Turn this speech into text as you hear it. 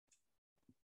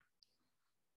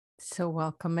So,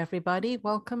 welcome everybody.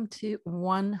 Welcome to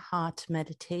One Heart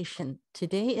Meditation.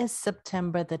 Today is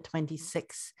September the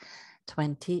 26th,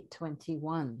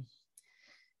 2021.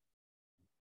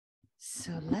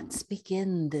 So, let's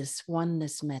begin this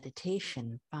oneness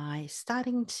meditation by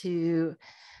starting to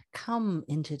come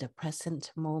into the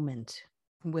present moment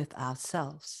with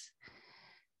ourselves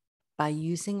by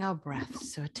using our breath.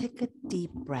 So, take a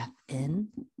deep breath in.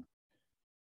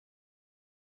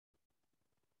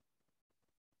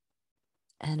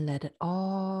 And let it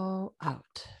all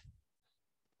out.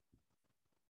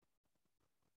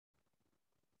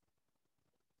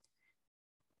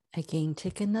 Again,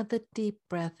 take another deep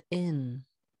breath in.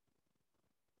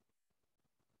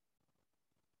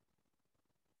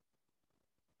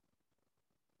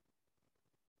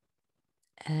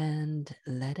 And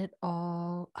let it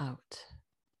all out.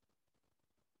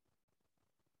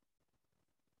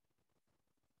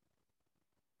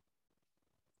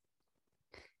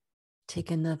 Take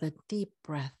another deep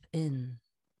breath in.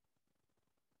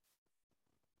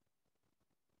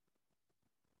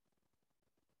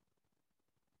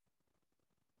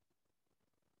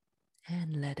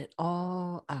 And let it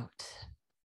all out.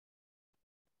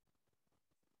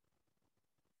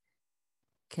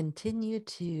 Continue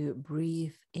to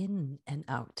breathe in and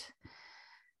out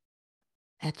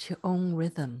at your own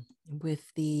rhythm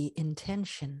with the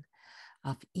intention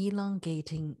of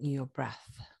elongating your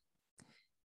breath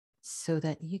so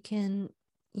that you can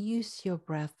use your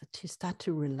breath to start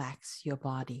to relax your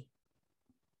body.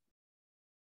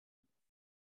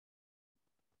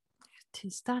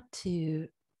 To start to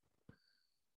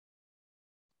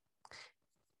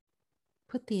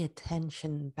put the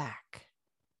attention back.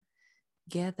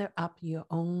 Gather up your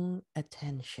own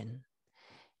attention.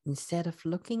 Instead of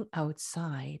looking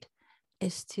outside,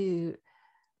 is to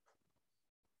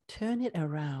turn it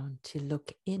around to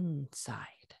look inside.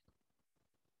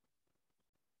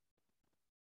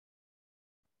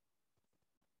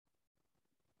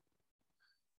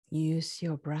 Use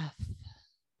your breath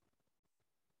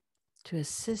to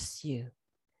assist you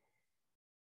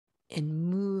in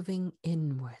moving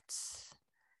inwards,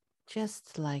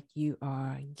 just like you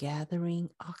are gathering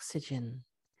oxygen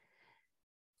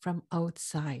from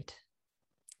outside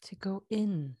to go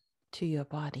in to your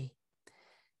body.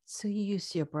 So you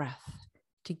use your breath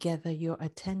to gather your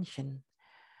attention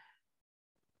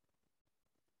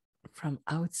from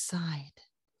outside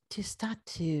to start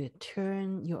to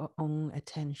turn your own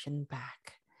attention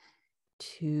back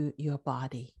to your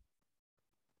body.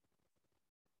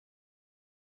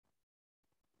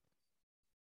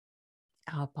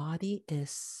 Our body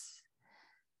is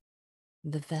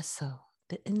the vessel,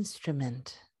 the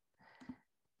instrument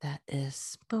that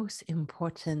is most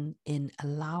important in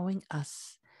allowing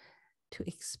us to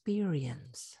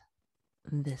experience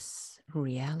this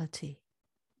reality.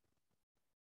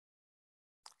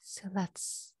 So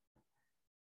let's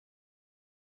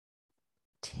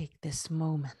take this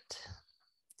moment,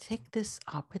 take this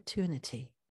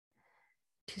opportunity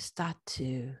to start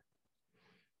to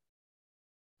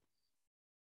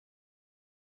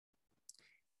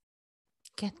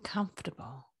get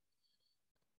comfortable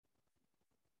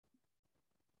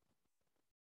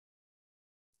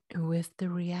with the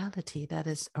reality that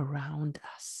is around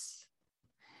us.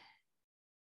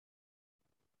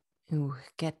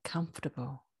 Get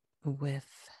comfortable with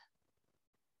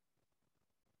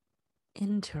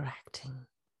interacting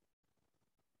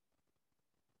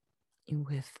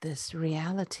with this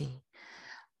reality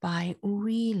by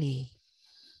really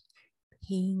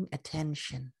paying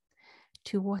attention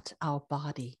to what our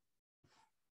body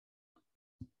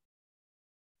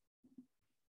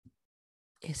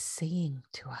is saying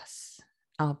to us.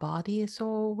 Our body is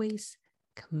always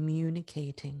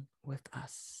communicating with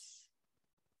us.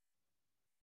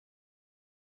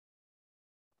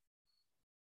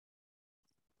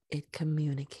 It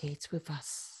communicates with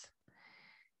us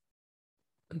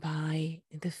by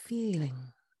the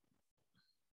feeling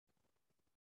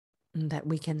that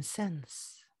we can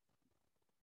sense.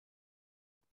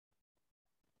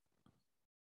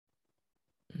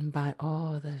 By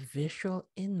all the visual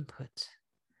input.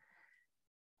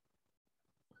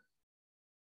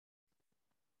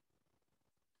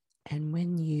 And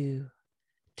when you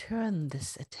turn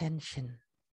this attention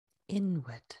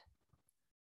inward,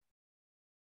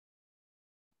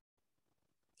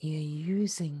 you're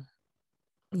using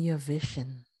your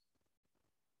vision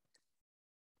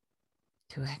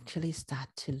to actually start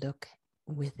to look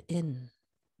within,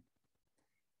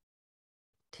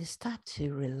 to start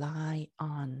to rely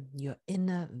on your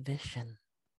inner vision.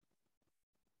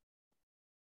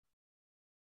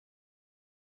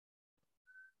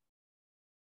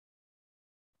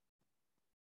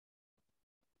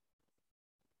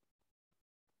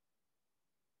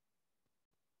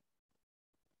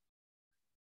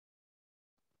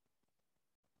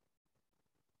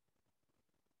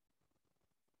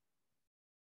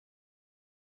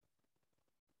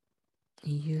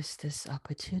 use this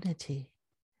opportunity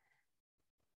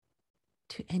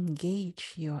to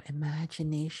engage your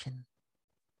imagination.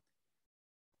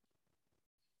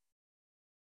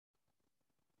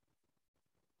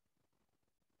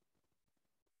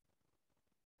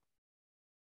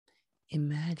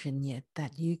 Imagine yet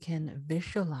that you can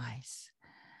visualize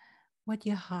what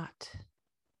your heart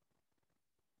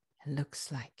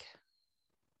looks like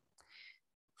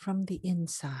from the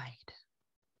inside.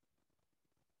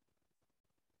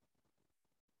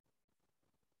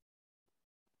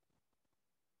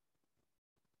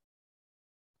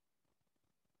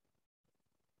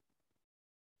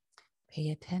 Pay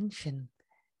attention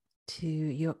to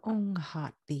your own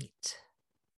heartbeat.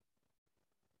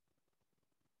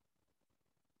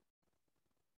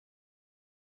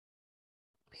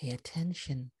 Pay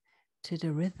attention to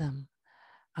the rhythm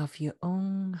of your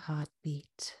own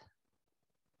heartbeat.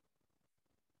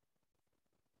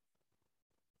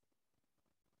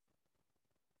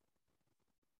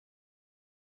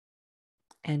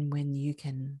 And when you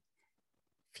can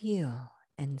feel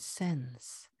and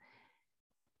sense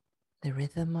the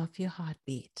rhythm of your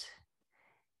heartbeat,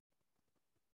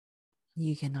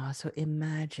 you can also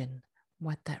imagine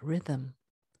what that rhythm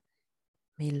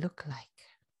may look like.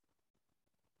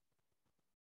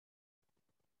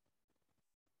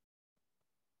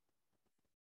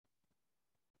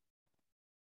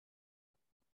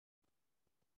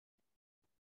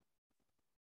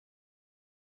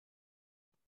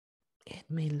 It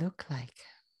may look like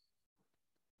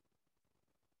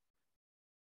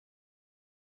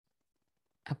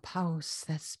a pulse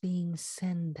that's being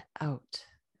sent out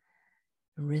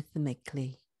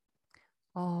rhythmically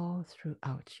all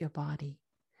throughout your body,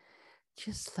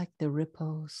 just like the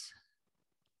ripples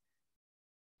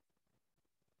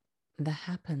that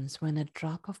happens when a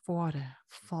drop of water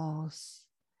falls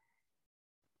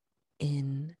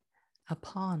in a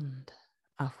pond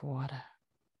of water.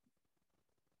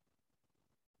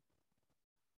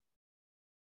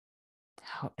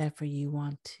 However you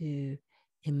want to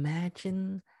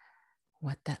imagine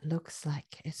what that looks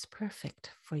like is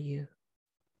perfect for you.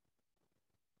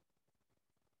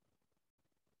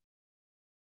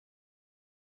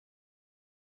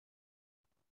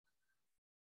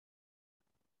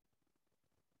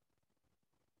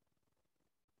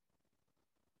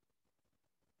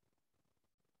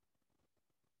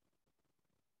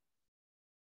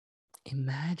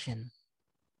 Imagine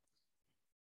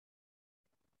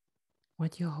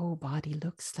what your whole body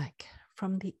looks like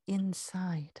from the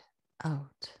inside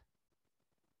out.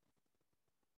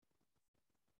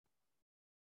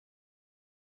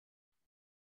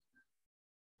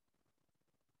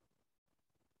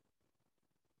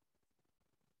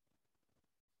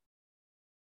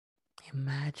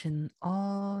 Imagine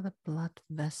all the blood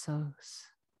vessels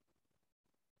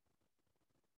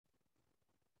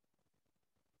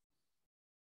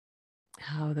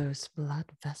how those blood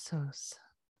vessels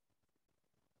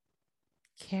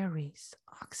carries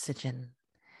oxygen,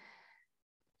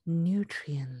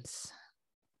 nutrients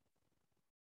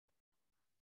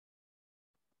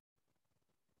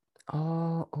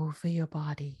all over your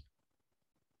body.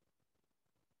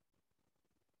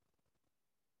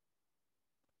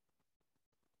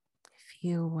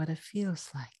 Feel what it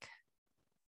feels like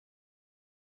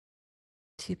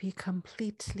to be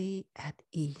completely at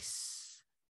ease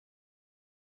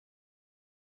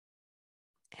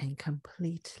and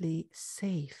completely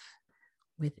safe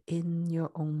within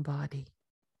your own body.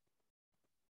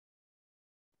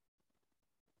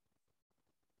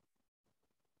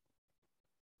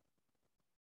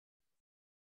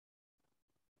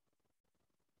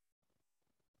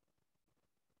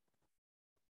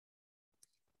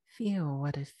 Feel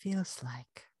what it feels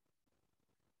like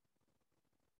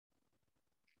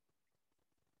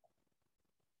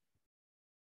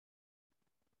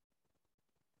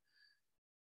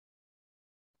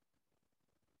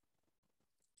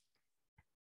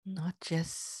not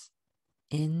just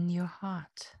in your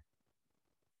heart,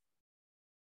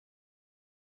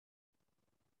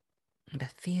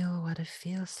 but feel what it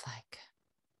feels like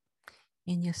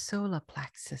in your solar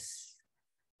plexus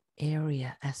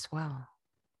area as well.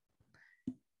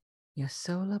 Your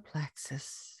solar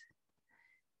plexus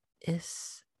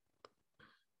is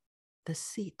the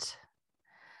seat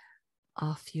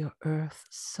of your earth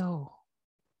soul.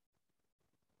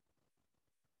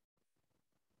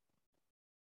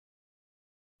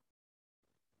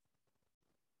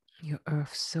 Your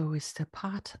earth soul is the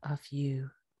part of you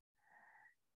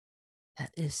that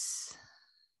is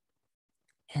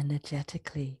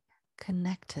energetically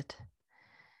connected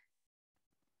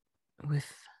with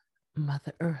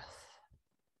Mother Earth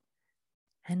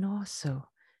and also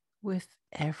with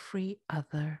every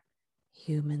other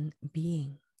human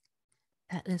being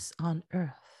that is on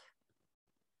earth.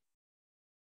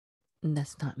 It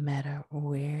does not matter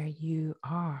where you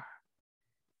are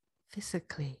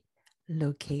physically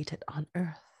located on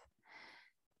earth.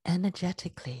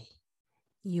 Energetically,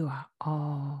 you are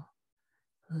all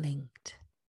linked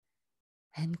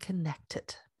and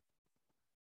connected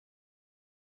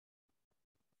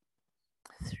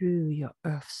through your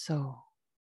earth soul.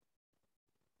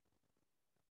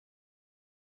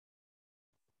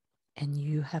 And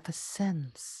you have a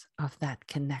sense of that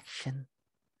connection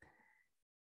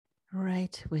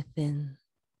right within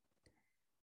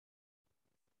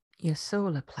your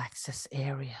solar plexus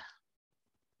area.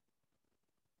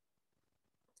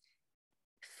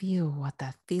 Feel what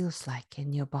that feels like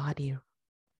in your body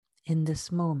in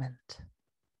this moment.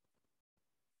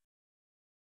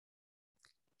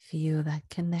 Feel that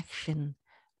connection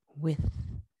with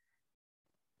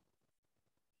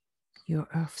your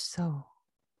earth soul,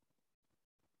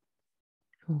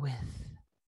 with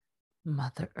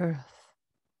Mother Earth,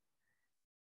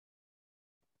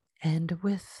 and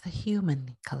with the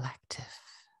human collective.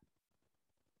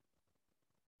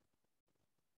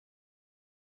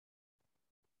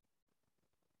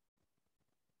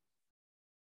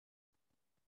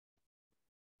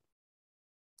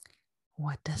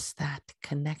 What does that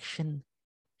connection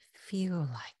feel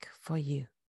like for you?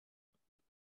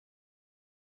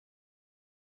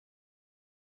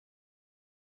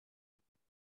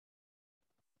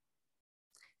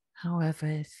 However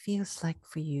it feels like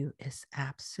for you is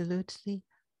absolutely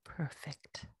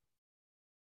perfect.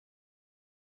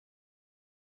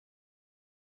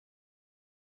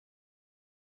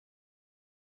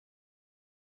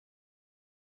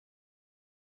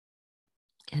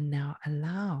 And now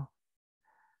allow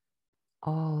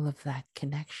all of that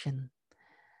connection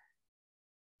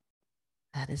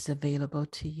that is available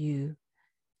to you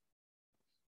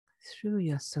through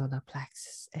your solar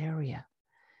plexus area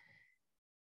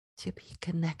to be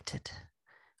connected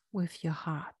with your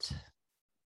heart.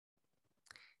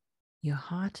 Your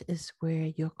heart is where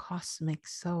your cosmic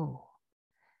soul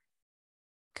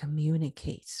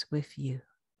communicates with you.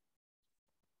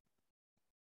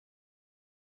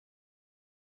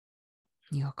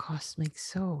 Your cosmic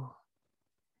soul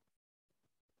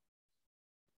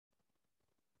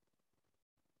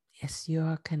is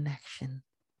your connection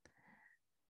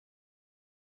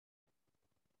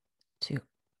to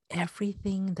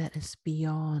everything that is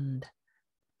beyond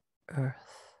Earth.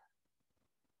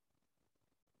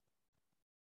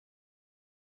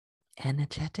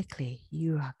 Energetically,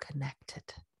 you are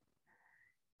connected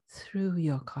through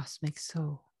your cosmic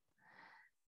soul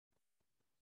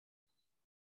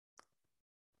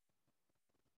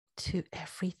to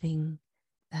everything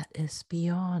that is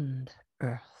beyond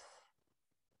Earth.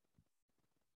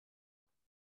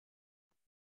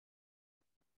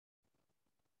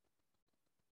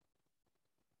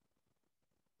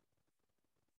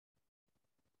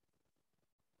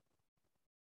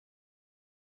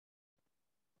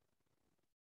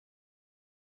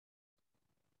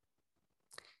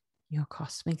 Your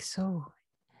cosmic soul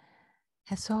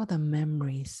has all the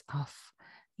memories of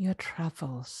your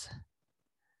travels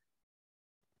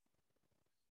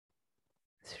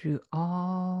through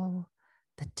all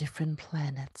the different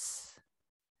planets,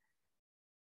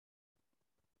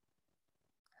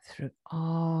 through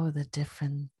all the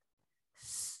different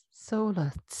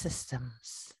solar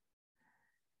systems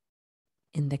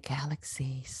in the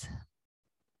galaxies.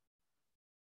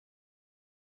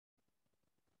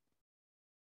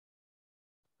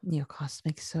 Your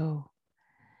cosmic soul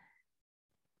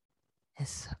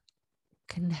is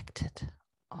connected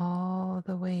all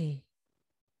the way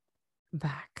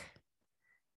back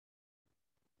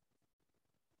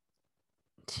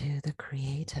to the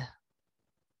Creator,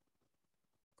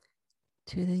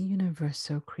 to the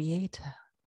universal Creator.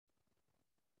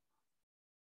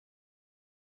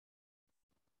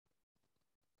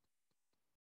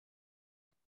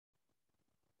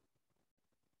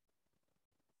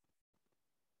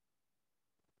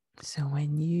 So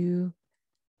when you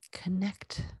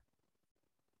connect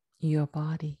your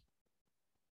body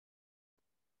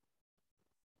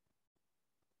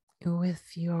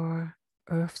with your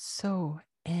earth soul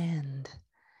and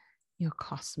your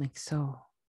cosmic soul,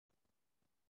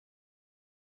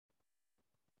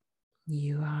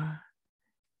 you are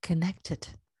connected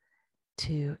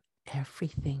to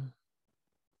everything.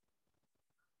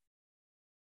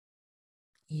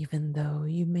 Even though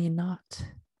you may not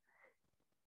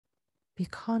be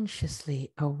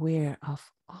consciously aware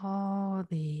of all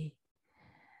the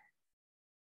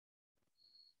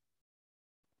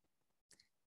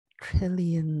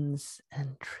trillions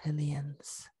and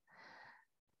trillions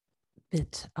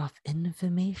bit of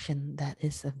information that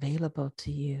is available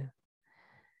to you.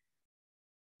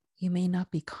 You may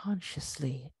not be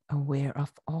consciously aware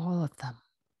of all of them,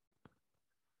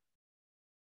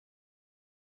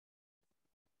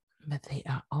 but they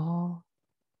are all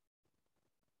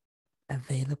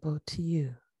available to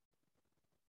you.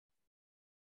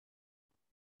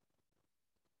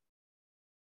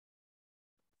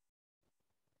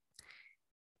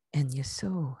 And your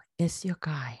soul is your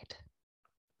guide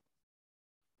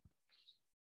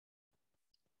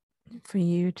for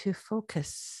you to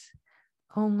focus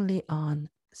only on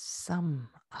some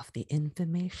of the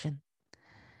information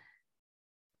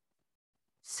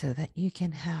so that you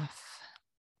can have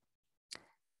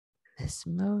this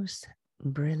most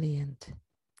brilliant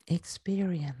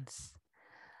experience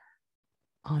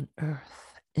on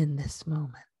earth in this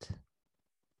moment.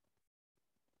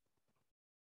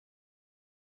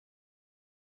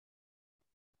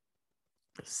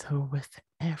 So, with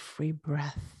every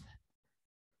breath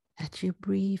that you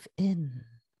breathe in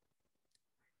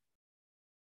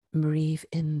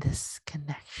this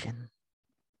connection.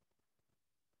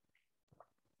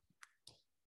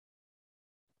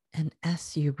 And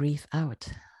as you breathe out,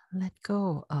 let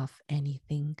go of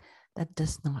anything that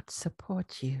does not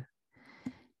support you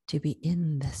to be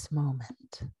in this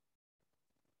moment.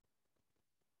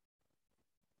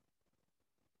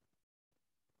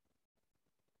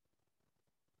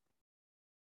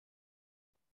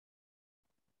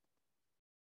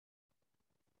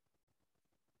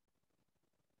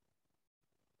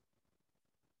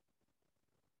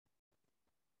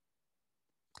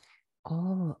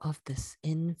 All of this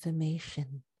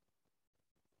information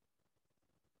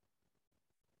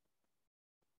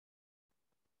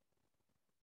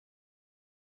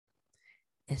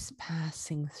is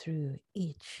passing through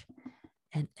each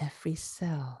and every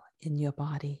cell in your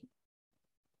body.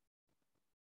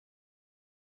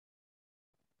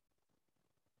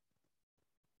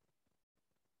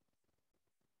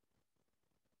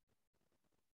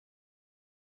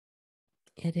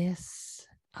 It is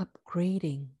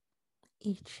upgrading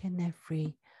each and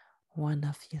every one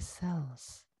of your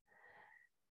cells.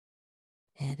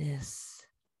 It is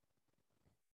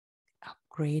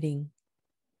upgrading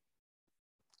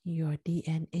your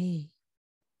DNA.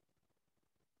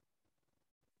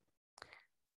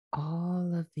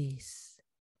 All of these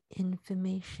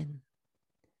information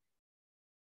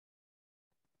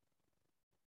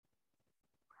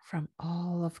from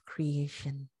all of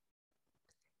creation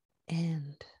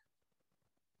and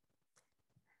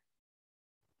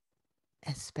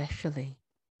especially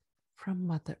from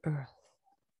Mother Earth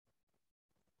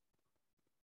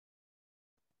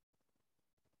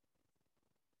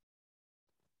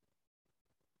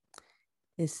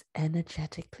is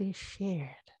energetically shared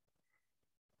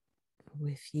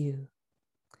with you,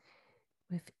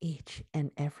 with each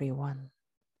and every one.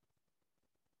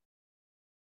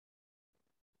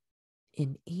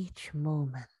 In each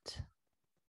moment,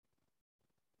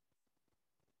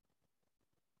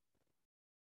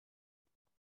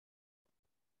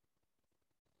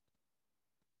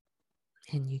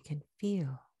 and you can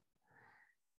feel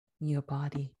your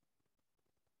body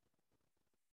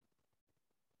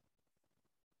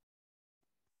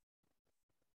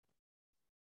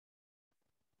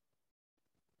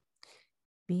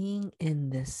being in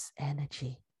this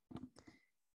energy,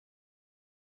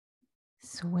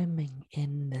 swimming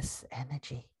in this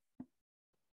energy.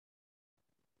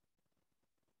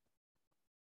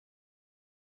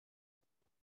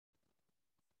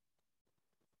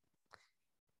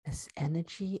 This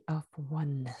energy of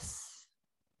oneness.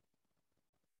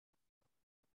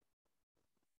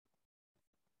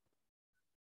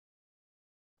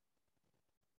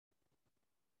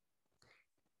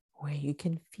 Where you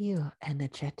can feel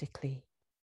energetically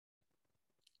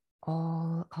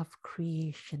all of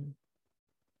creation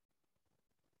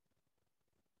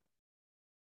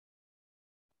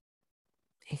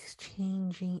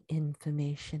exchanging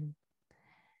information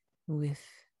with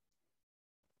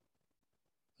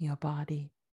your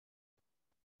body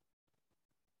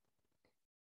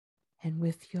and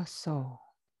with your soul.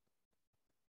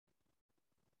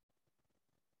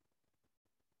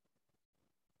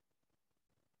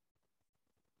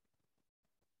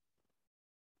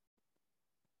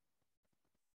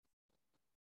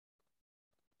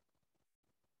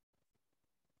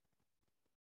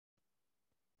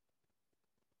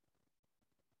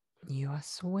 You are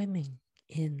swimming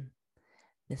in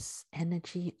this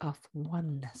energy of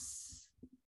oneness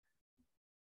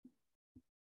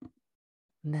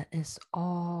that is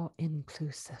all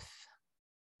inclusive.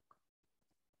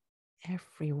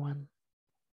 everyone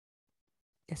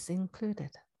is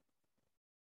included.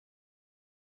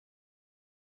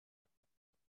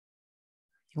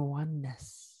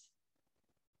 Oneness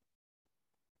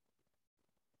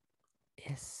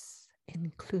is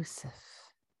inclusive,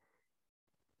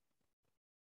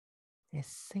 is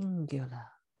singular.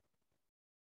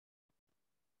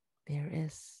 There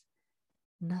is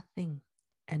nothing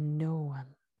and no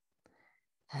one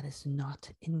that is not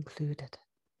included.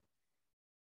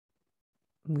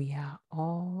 We are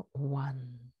all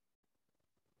one.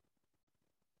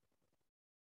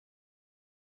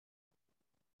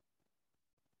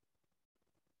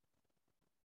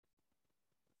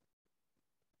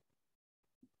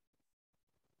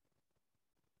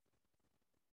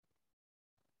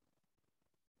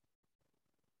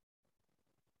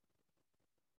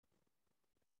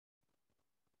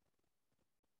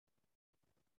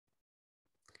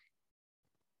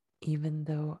 Even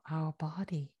though our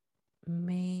body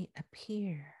may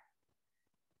appear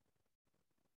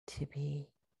to be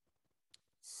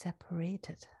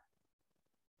separated,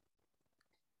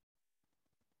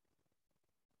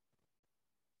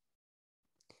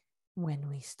 when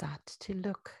we start to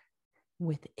look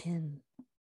within,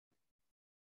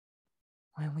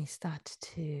 when we start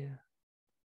to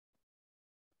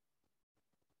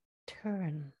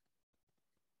turn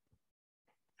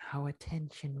our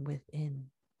attention within,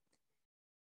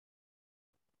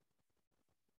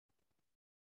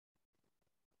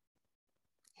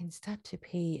 and start to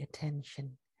pay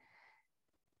attention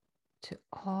to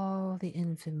all the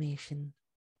information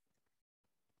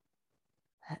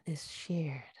that is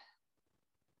shared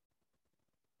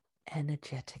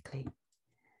energetically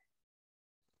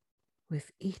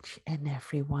with each and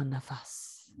every one of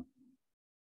us.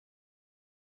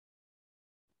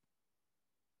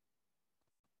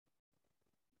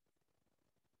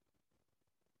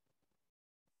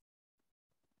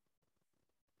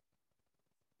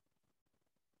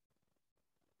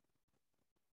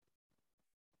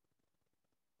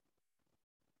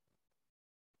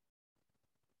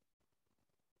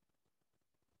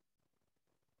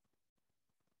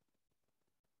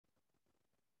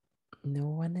 No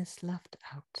one is left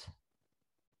out.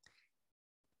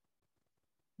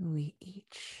 We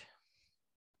each,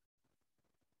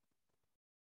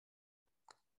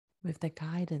 with the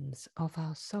guidance of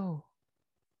our soul,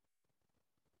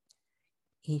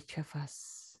 each of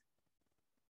us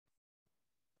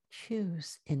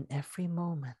choose in every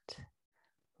moment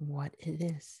what it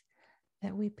is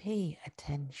that we pay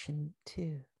attention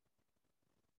to.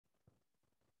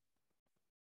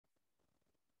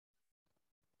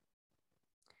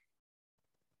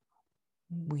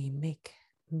 We make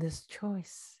this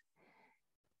choice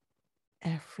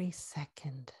every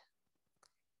second,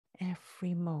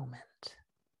 every moment.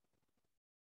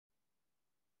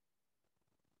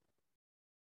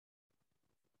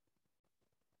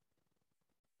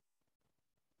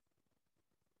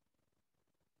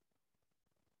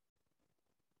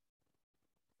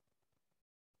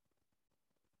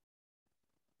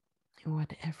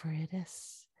 Whatever it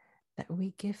is that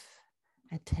we give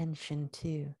attention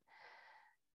to,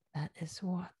 that is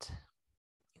what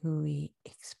we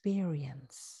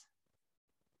experience.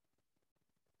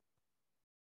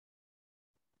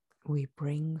 We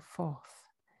bring forth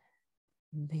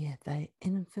the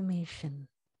information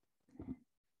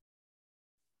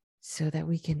so that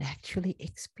we can actually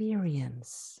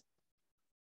experience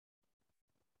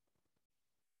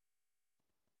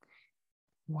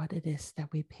what it is that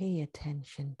we pay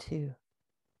attention to.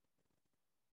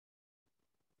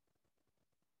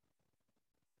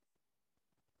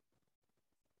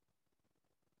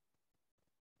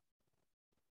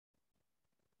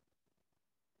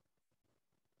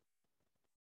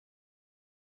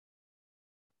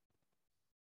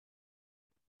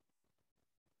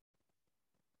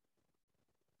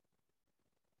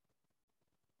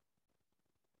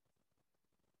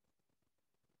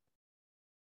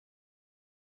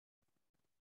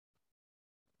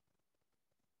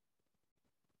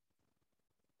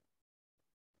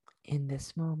 In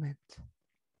this moment,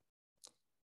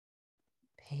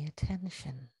 pay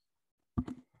attention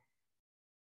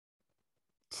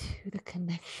to the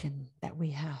connection that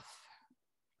we have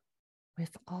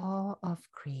with all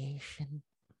of creation.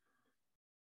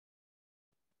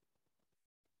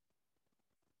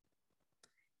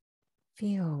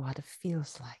 Feel what it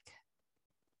feels like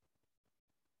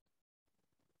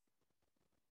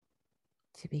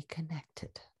to be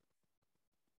connected.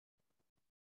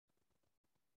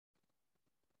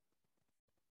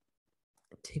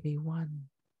 To be one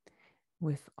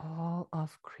with all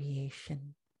of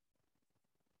creation.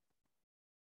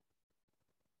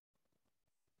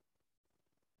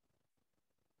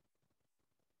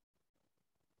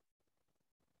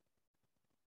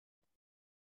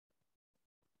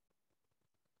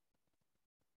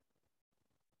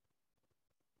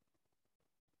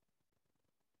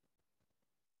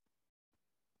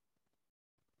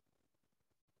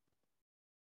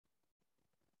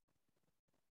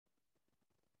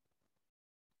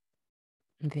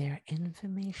 their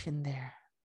information there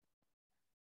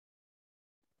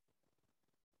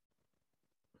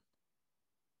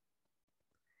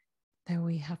that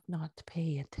we have not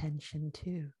paid attention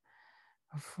to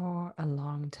for a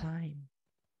long time.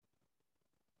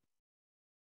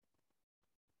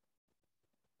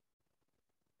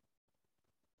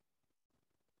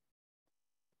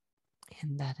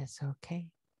 And that is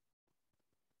okay.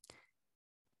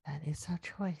 That is our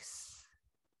choice.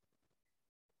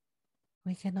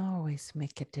 We can always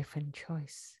make a different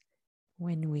choice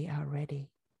when we are ready.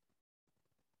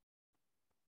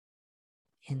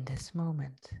 In this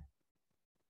moment,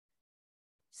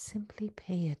 simply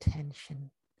pay attention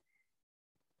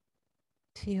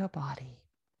to your body.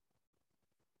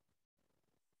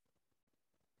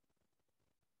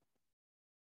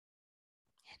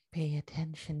 And pay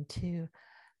attention to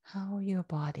how your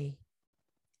body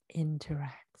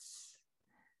interacts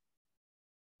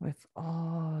with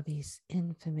all these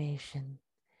information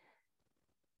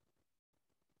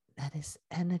that is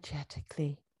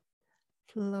energetically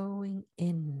flowing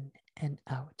in and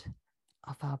out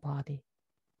of our body.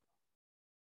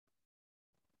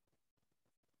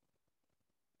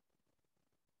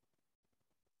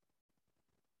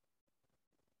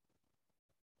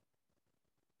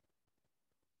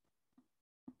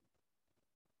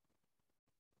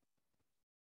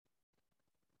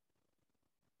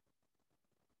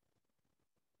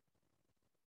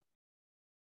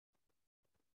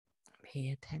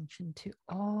 Pay attention to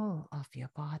all of your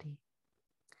body,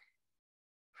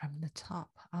 from the top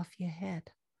of your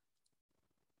head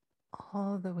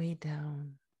all the way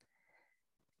down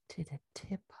to the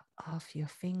tip of your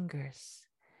fingers,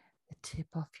 the tip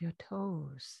of your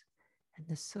toes, and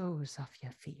the soles of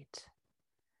your feet,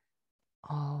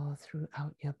 all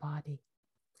throughout your body.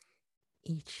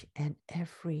 Each and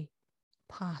every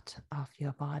part of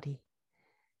your body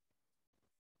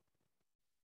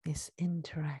is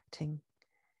interacting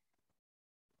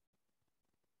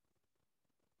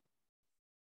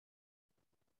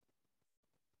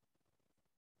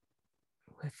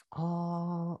with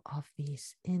all of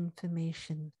these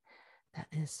information that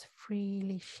is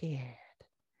freely shared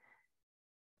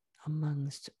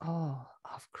amongst all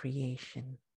of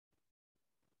creation.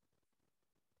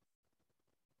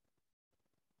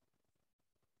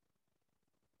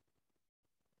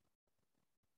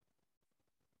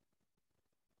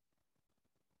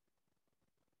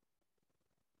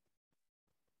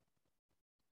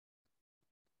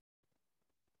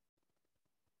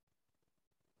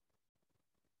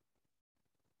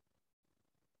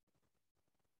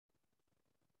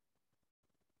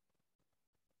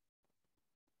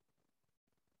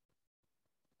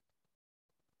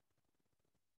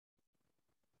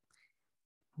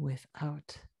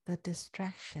 Without the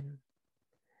distraction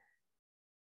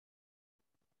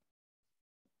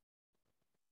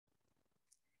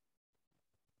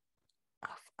of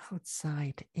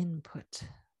outside input,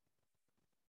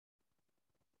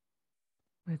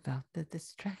 without the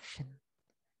distraction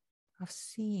of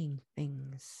seeing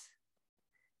things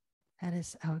that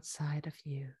is outside of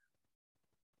you.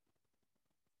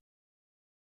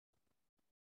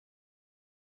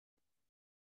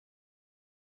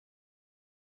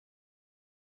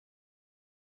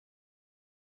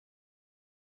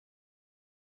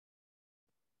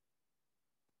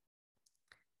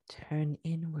 Turn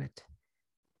inward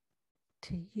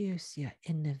to use your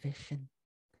inner vision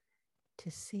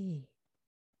to see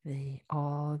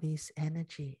all these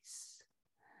energies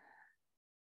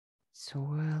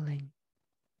swirling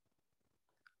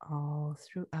all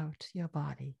throughout your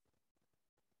body.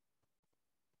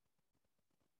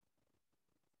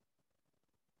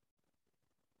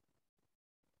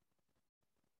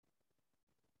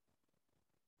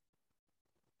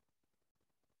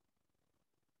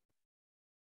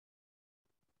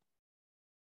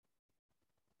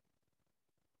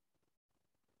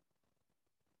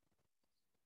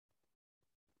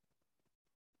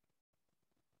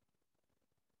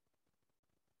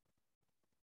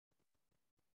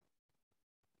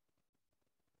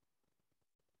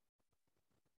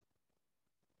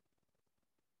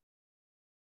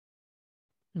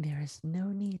 There is no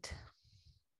need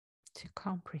to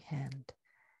comprehend,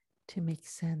 to make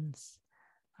sense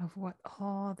of what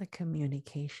all the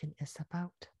communication is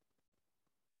about.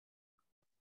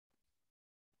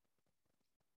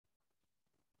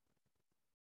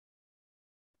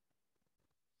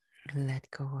 Let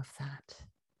go of that.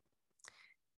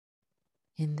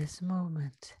 In this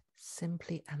moment,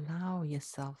 simply allow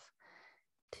yourself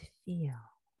to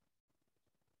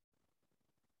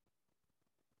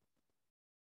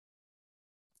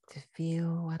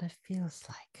feel what it feels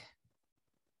like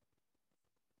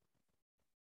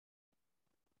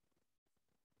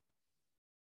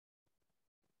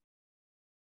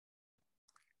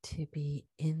to be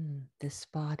in this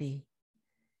body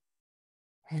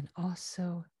and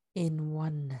also in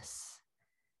oneness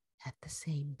at the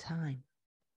same time.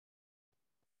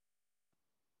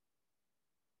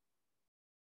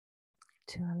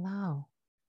 To allow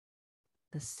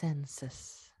the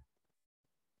senses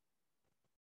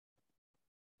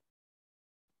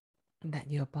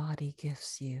that your body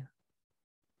gives you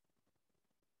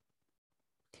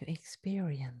to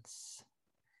experience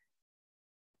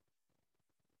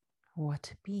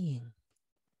what being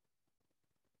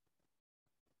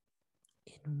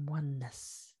in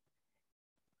oneness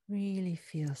really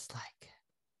feels like.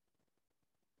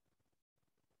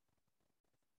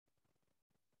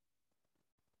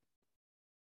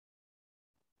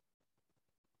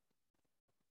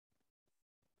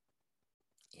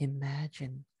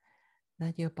 Imagine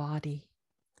that your body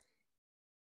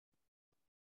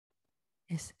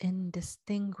is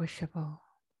indistinguishable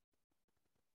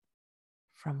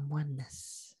from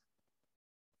oneness.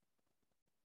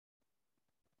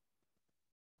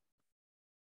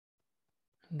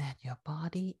 That your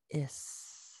body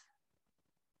is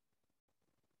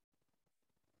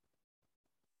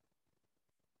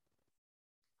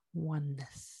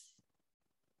oneness.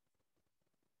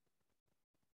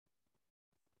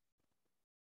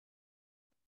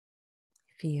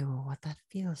 Feel what that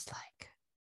feels like.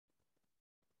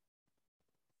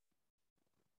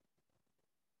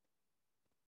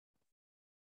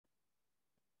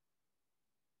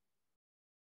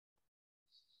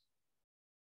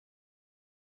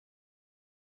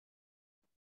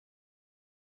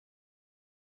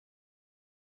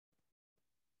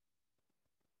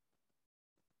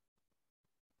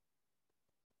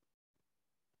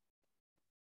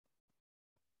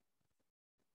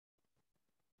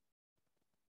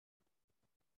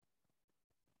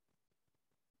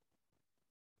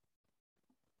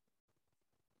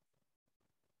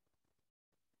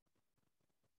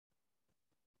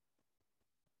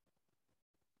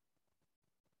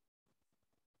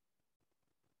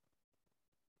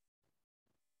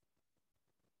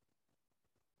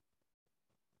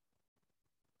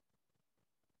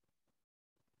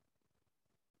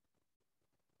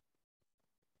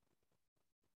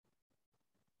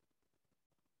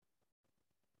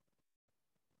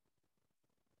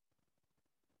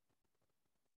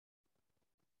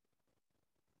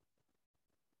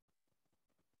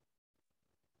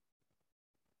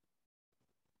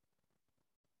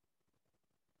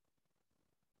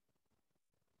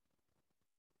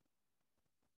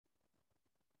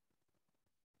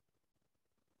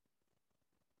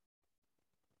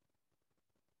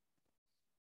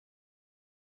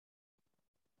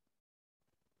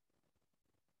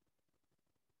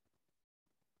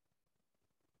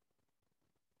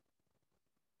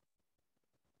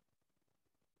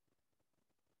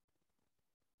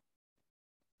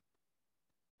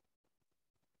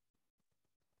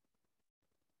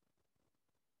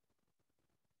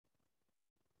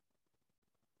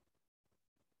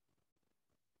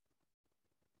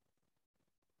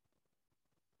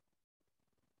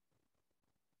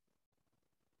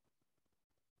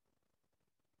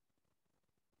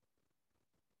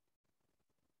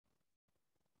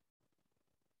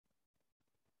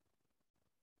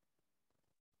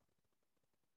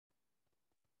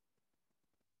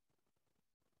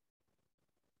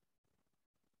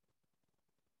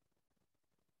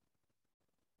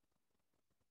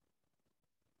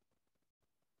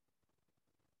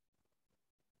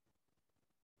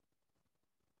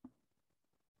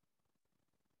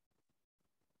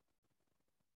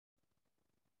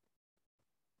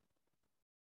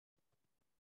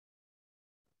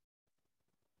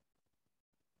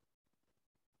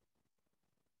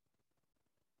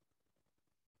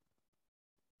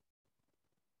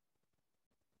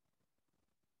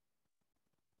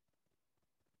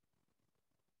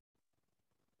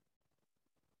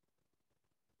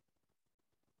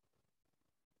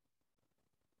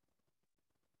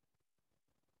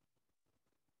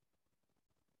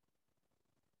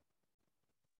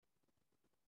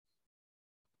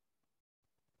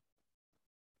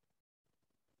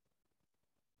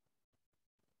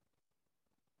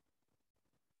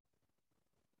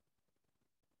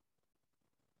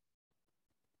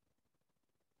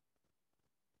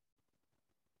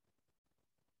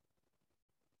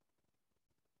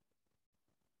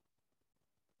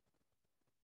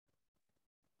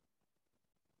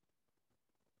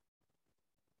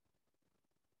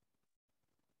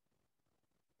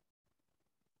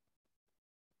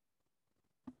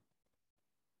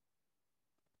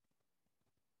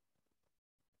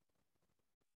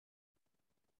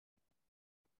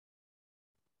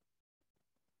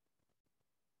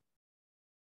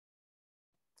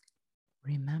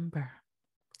 Remember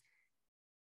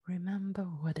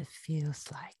what it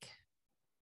feels like.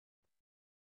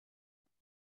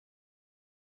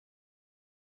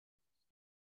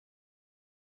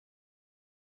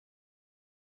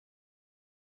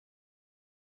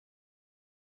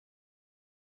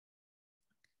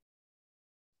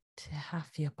 To have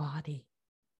your body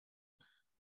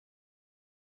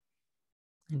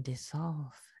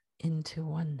dissolve into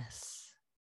oneness.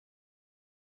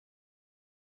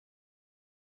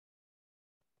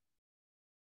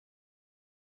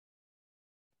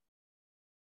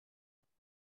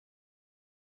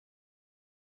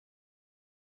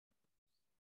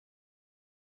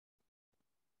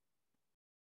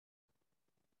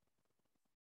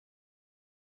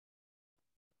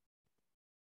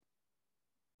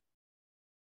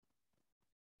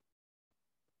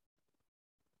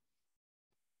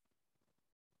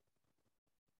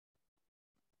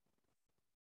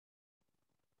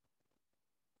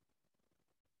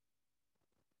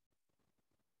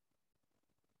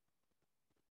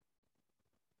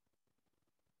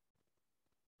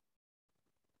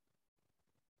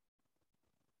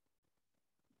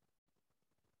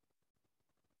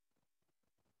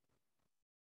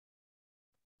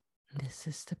 This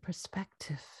is the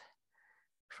perspective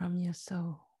from your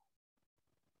soul.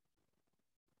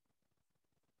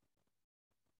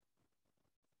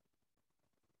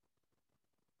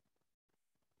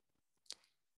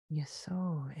 Your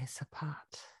soul is a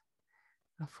part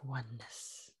of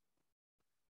oneness.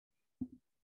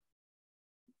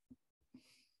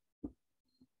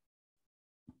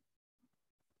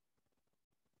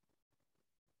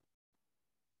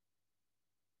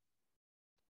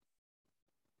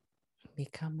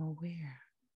 Become aware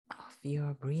of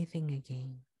your breathing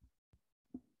again.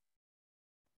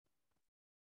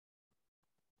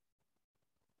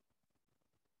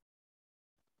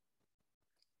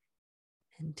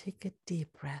 And take a deep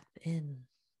breath in.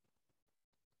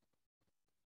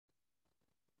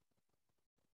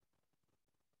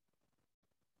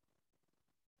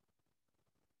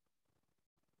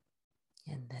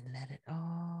 And then let it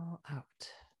all out.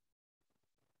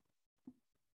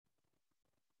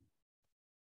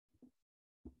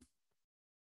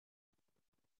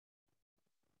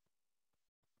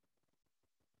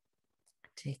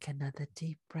 Take another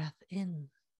deep breath in.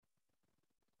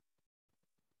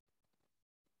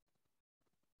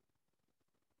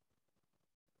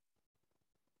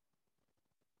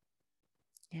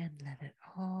 And let it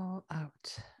all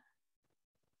out.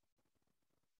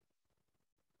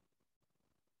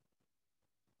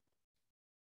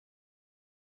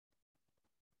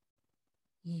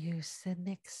 Use the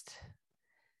next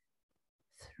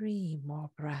 3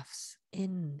 more breaths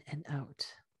in and out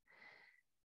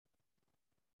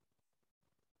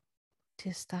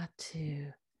to start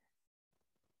to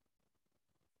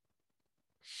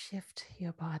shift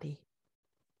your body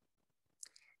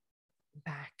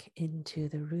back into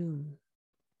the room.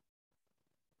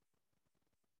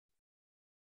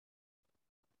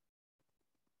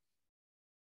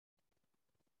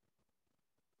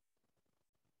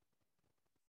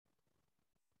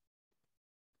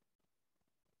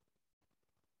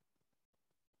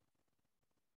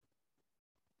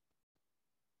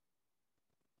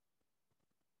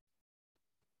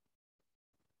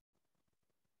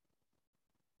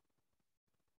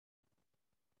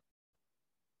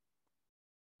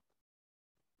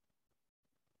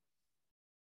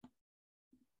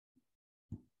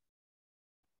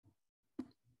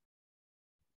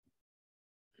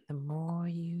 The more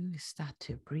you start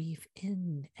to breathe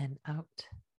in and out,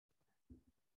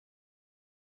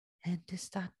 and to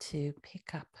start to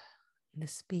pick up the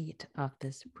speed of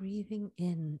this breathing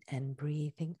in and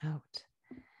breathing out,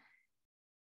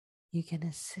 you can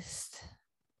assist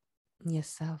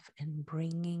yourself in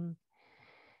bringing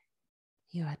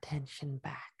your attention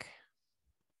back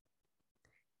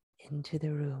into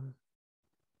the room.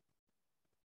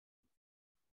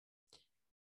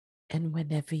 And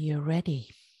whenever you're ready,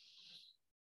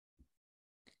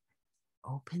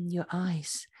 open your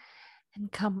eyes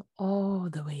and come all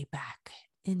the way back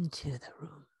into the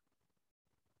room.